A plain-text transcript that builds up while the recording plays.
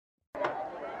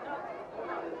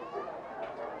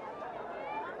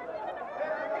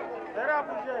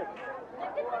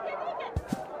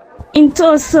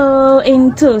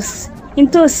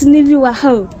Intos nivi wa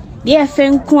ho. Ye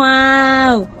fen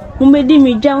kwa. Umedi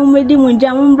mi jam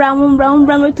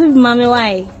umbra metu mame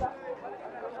wai.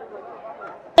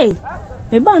 Hey,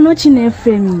 me ba no chi na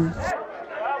frame.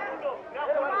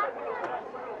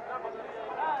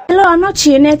 Hello,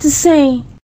 anochi na ti say.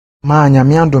 Ma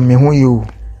nyame adom me ho yo.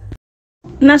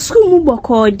 Na school mu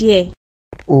boko de.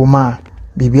 O ma,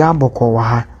 bibi aboko wa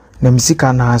ha, na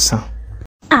msika na asa.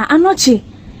 Anochi.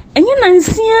 Enye na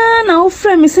nsia na wo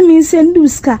frame se me sendu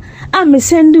ska. Me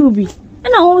sendu bi.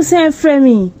 Na wo se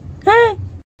frame.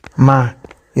 Ma,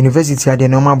 university ade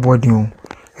normal boarding o.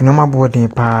 Normal boarding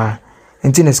pa.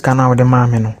 Enti ne ska na wo de ma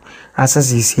me no. Asa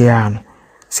sisi ya no.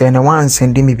 Se na wan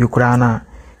sendi mi bi kura na.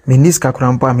 Me niska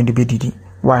kura mpo a me de bedidi.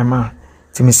 Why ma?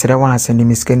 Ti me sere wan sendi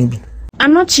mi ska ni bi.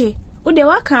 Anochi, wo de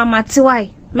waka amate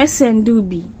why? Me sendu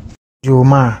bi. Jo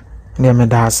ma, ne me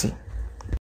dasi.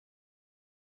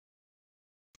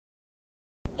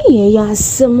 Ya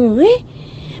semu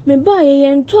me ba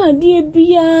ye nto ade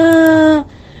bia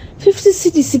 50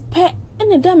 cities pe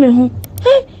ene da me ho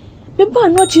me ba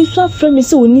no chi so afra me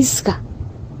se oniska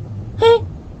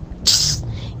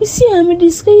isi a me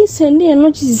diska yi sende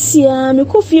no chi si a me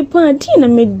kofi pa di na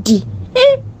me di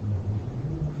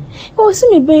o se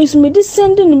me be so me di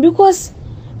sende no because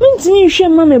me ntimi hwe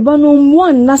ma me ba no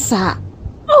one na sa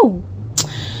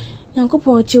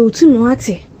yankopon che otu me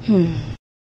wate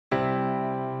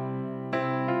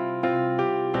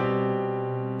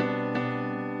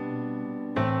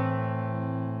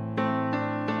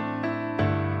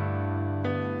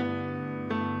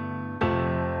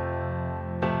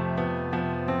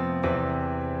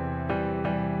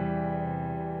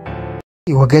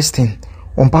Augustine,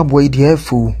 mpaboa idi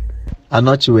efu.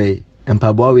 Anochwe,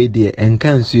 mpaboa we die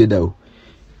enka nsuo da o.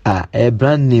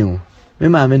 Brand new. Me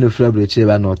ma me no fra broche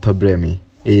ba no tobre me.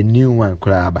 A new one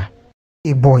kura ba.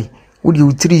 Boy, would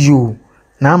you three you?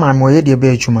 Na ma me oye de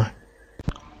be adwuma.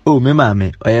 Me ma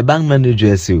me, oye bank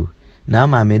manager o. Na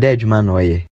ma me da adwuma no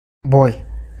oye. Boy,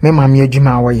 me ma me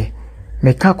adwuma oye.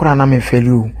 Me ka kura na me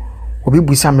feli o. Obi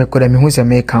busa me kura me hu se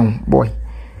me kan boy.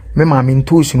 Me ma me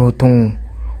ntosu no ton.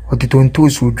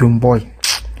 Otitontosu drum boy.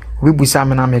 We busa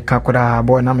me na me kakura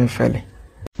boy na me fele.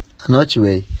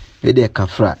 Anochwe, we de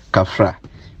kafra.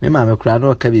 Me ma me kura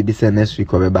no ka bibi se next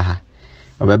week obeba ha.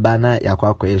 Obeba na yakwa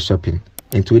akoye shopping.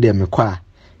 Enti we de me kwa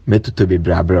metuto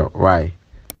bebrabra. Why?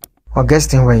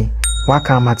 Augustine way,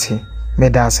 waka amate, me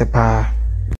da se pa.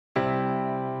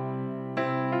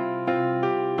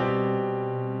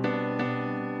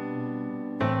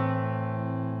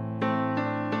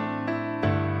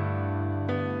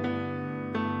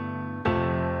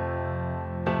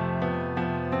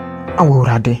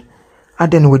 Awurade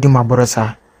ade no wodi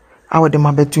maborosa awode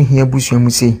mabetu hia busu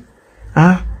mu sei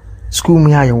school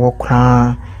mu aye wo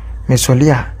kra me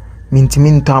solia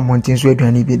mintimi nto abontin so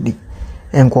aduane bedi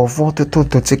enkofo toto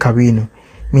te kawe no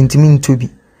mintimi nto bi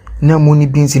na mu ni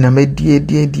binsi na medie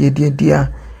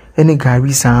ene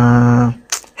gari sa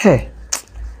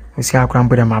osi akra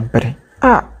mbere mabere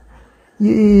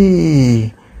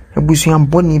ye abusu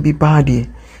amboni bi paade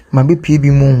mabepie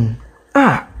bi mu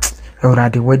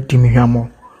Eurade wadi mi hwamo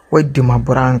wadi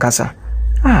mabora ankasa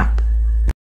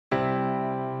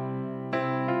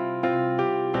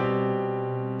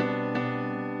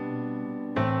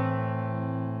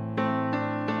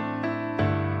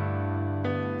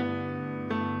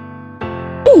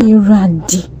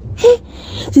Eurade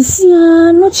sisi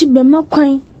no chibe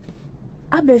makwan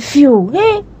abefio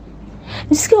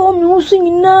iske o mi usu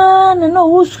nyina na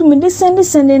o usu mi de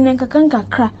sende na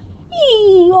kakra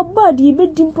Obadi be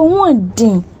dimpo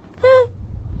wadin.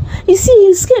 You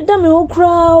see, scared damn o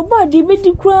crowd, body be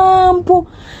di crampo.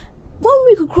 1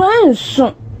 week crying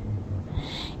so.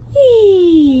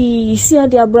 See a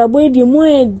dear brabo, dear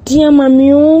moe, dear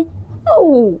mammy.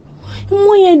 Moe,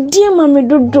 dear mammy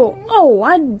dodo.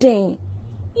 I dang.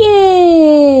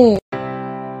 Yeah.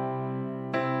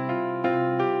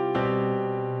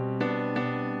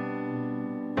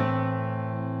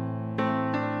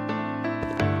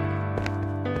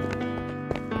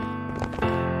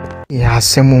 Ya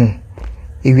semu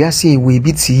ewiase we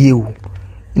biti o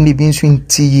ndi bi nso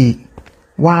nti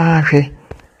wa hwe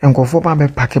enkofo ba be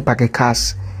pake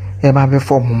cars e ba be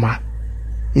form ma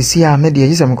isi a me de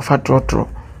yisem ko fa trotro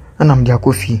na m dia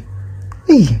kofi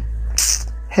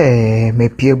me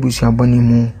pie busu aboni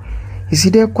mu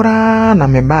isi de kura na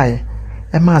me bae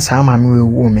e ma sa ma me we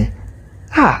wo me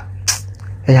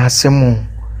ya semu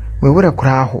we wore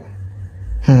kura ho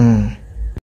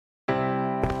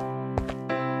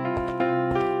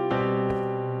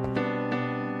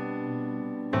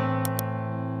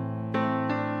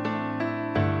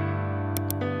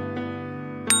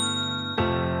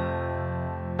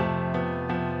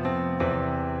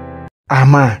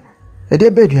ama ede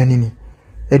be aduane ni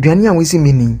aduane a wisi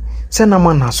mini se na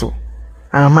mo naso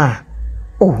ama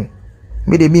oh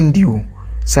me de bi ndi o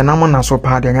se na mo naso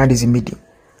pa de nya de zimedi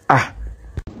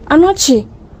Anoche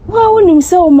wa wonim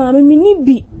se o ma me ni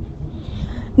bi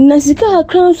na sika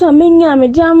akran so amenya me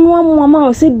de amwa mama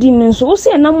o se di nso o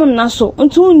se na mo naso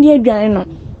ntu ndi aduane no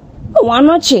o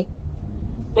anoche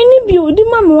me ni bi o di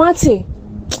ma me wate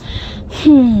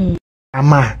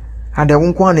ama ade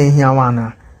wonko na ehia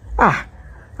wana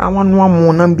awanu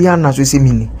amu na bia na so se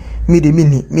mini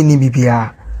mini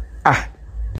bibia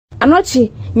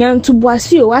Anoche nyantu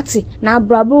boase o wate na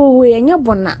abrabo we enye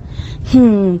bona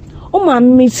o ma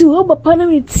meti o papa na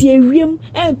meti awiem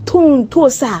ton to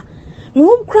sa me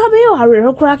ho kra be o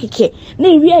hare kra keke na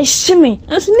ewi ahime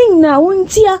aso ni na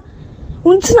wonti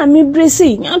na me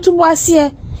brese nyantu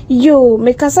boase yo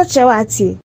me kasa chewa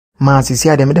ati ma sisi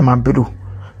ade me de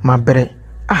mabere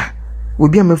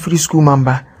obi a me free school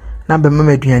mamba na be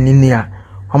mama aduane ni a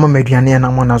o mama aduane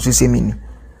na mo na so se mini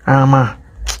ama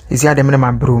sisi ade me de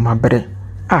mabere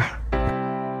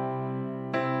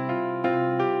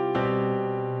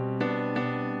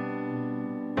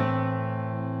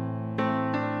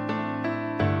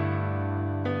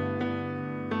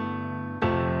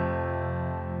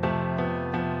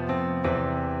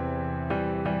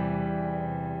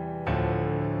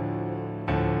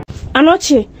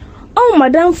Anoche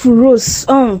madam Rose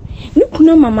ni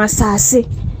kuna mama sase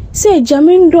se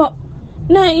jamindo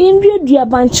na indua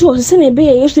duabanchi o se na be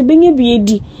ye so benye bi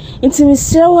edi nti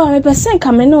misrewa me pesen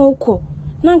kame na okọ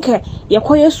na nke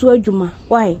yekoye so adwuma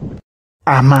why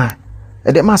ama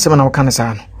ede ma asem na wo kan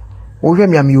sa no wo hwe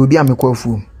me obi a mekọ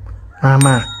afu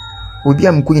ama obi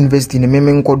a mekọ university ne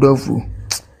meme nkodo afu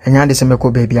enya de se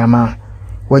mekọ ba bi ama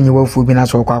wanyi wafu bi na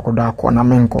so okọ akodo akọ na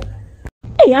menko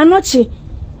Anoche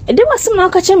ede wasem na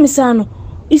aka chemisa no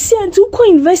isi antu ko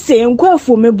university enko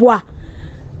afu meboa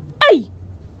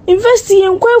university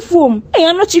enko afu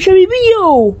Anoche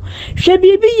hwe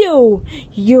bibi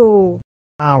yo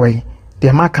awe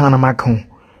de maka na maka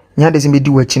nya de se bedi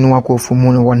wachi no akọ afu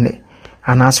mu no wonne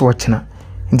anase wo chena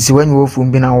nti se wanyi wafu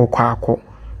bi na wo kọ akọ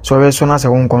so we so na se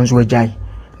won konzo ajai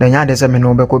na nya de se me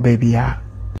no beko baby ya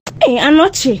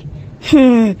Anoche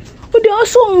udi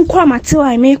oso nkwa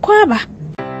matewa me kwa ba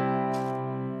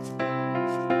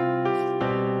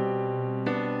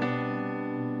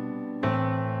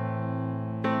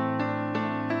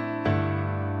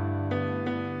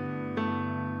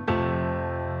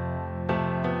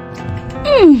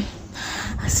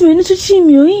Asime ni tuchi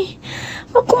mi oyi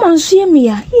makoma nso ye mi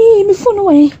ya mi phone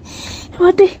we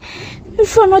wade mi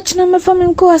phone china me fa me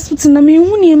nko hospital na me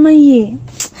hu ni ma ye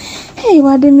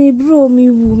wade me bro mi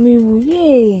wu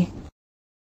ye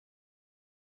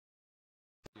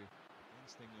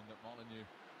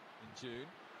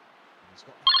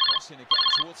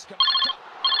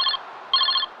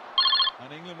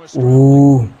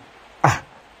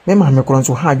me ma me kron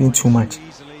so hard been too much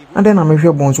and then I'm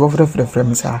hwe bon so frefrefrem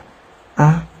me sa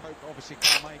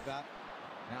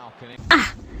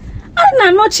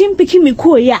na no chimpiki mi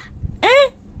ko ya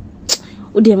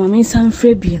o de ma me san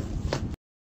frɛ bi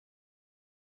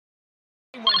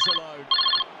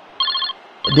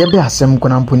de be asem ko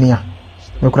na mponi a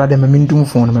me kura de ma me ndum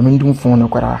phone no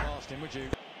kwara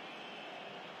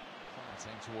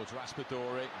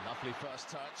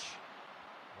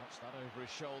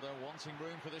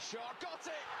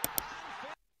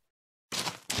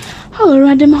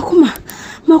Already makuma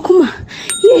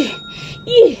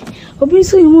ye obi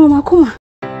so yimu makuma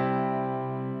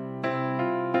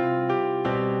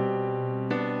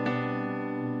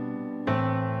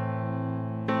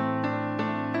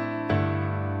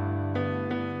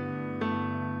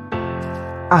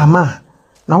ma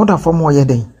na woda form o ye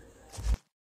den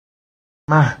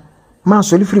ma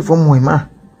so li free form o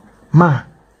ma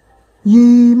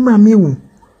yi ma mi wu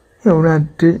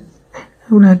urate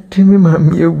mi ma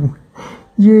mi wu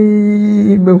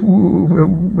ye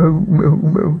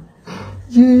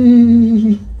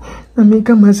ye na me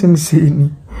kama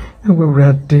semseni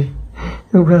urate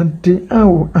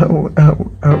au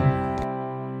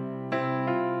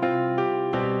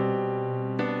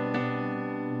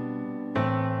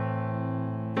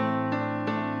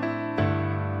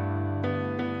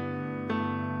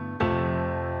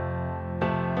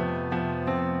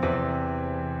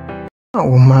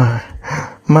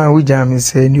ma uja mi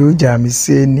seni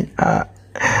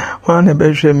wana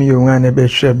behwe mi yo wana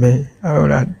behwe me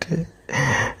urante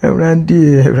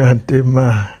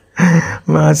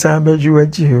ma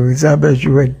sabejuwachi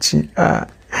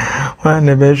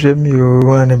wana behwe mi yo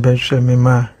wana behwe me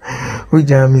ma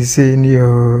uja mi seni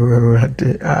yo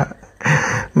urante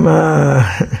ma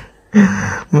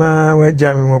Ma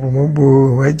waja mi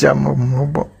mobo waja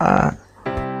mobo ah.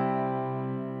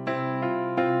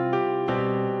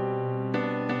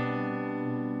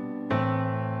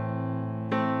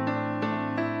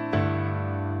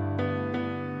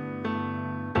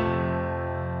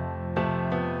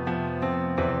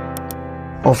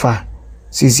 Ofa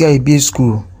sisi I be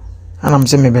school and I'm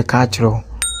saying me catch ro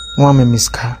one me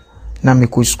miska na me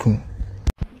go school.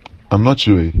 I'm not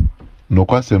sure. No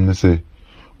kwasem ne say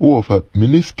wo ofa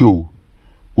minisko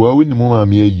wa wini mo ma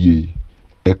me ayi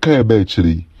e ka e ba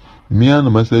chiri me an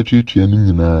ma sa twetwe ni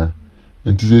nyina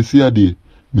enti se si ade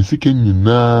me sike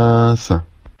nyina sa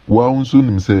wa unso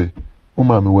nim say o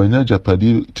ma me wanya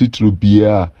japadi titru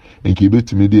bia enke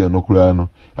betimi de enokura no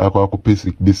akwa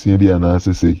akopesik besia bia na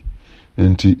asese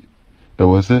enti e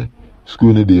wo say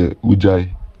school ne de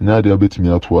ujai na de betimi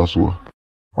ato aso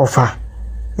Ofa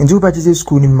enti uba jise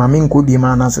school ni mama nko bi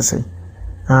ma na asese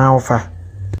ofa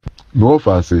no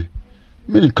ofa say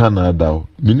me Canada o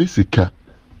minisika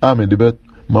a me de bet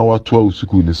ma wato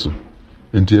school ni so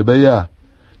enti e be ya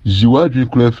jiwa adwin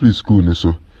kura free school ni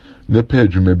so ne pa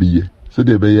adwuma biye se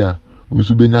de be ya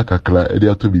unsu benya kakra e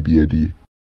de ato bibia die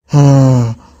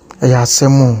ya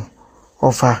semu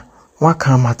ofa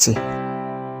waka mate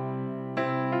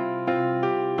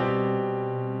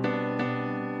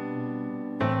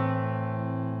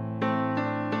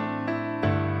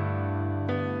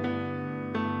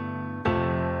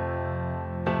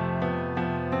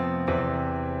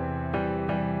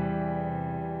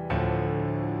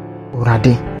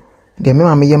Urade de me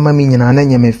mama yema mi nyina na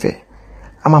nyeme fe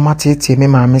ama matete me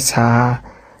mama saa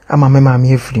ama me mama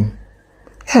efrim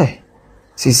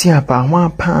sisi apa ho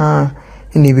apa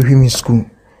ni bi hwimi school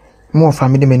mo fa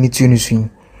me de mani tu ni suin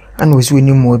ana wesi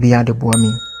woni mo bi ade bo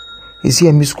ami esi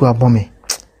ami school abome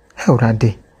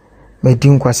urade me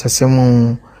din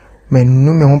kwasasem me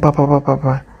nu me ho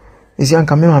papa esi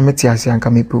anka me mama ti ase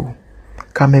anka me pe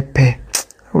ka me pe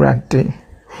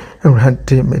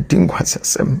urade me din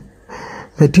kwasasem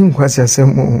Metin kwasi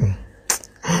asemu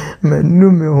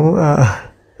menumi ho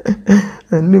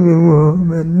menumi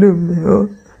ho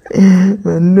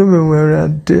menumi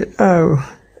rade aw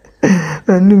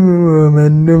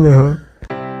menumi ho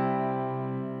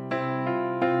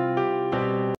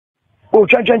Oh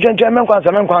chen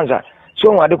men kwanza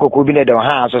so wade kokko bi ne de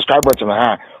ha subscribe button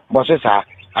ha bosse sa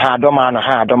ha do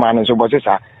man so bosse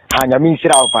sa ha nyame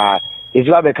nsira opa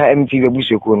eziwa be ka MTV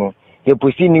busuko no e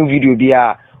posti new video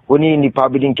bia Oni ni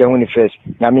public can win first.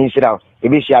 Na means it out.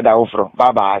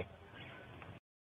 Bye bye.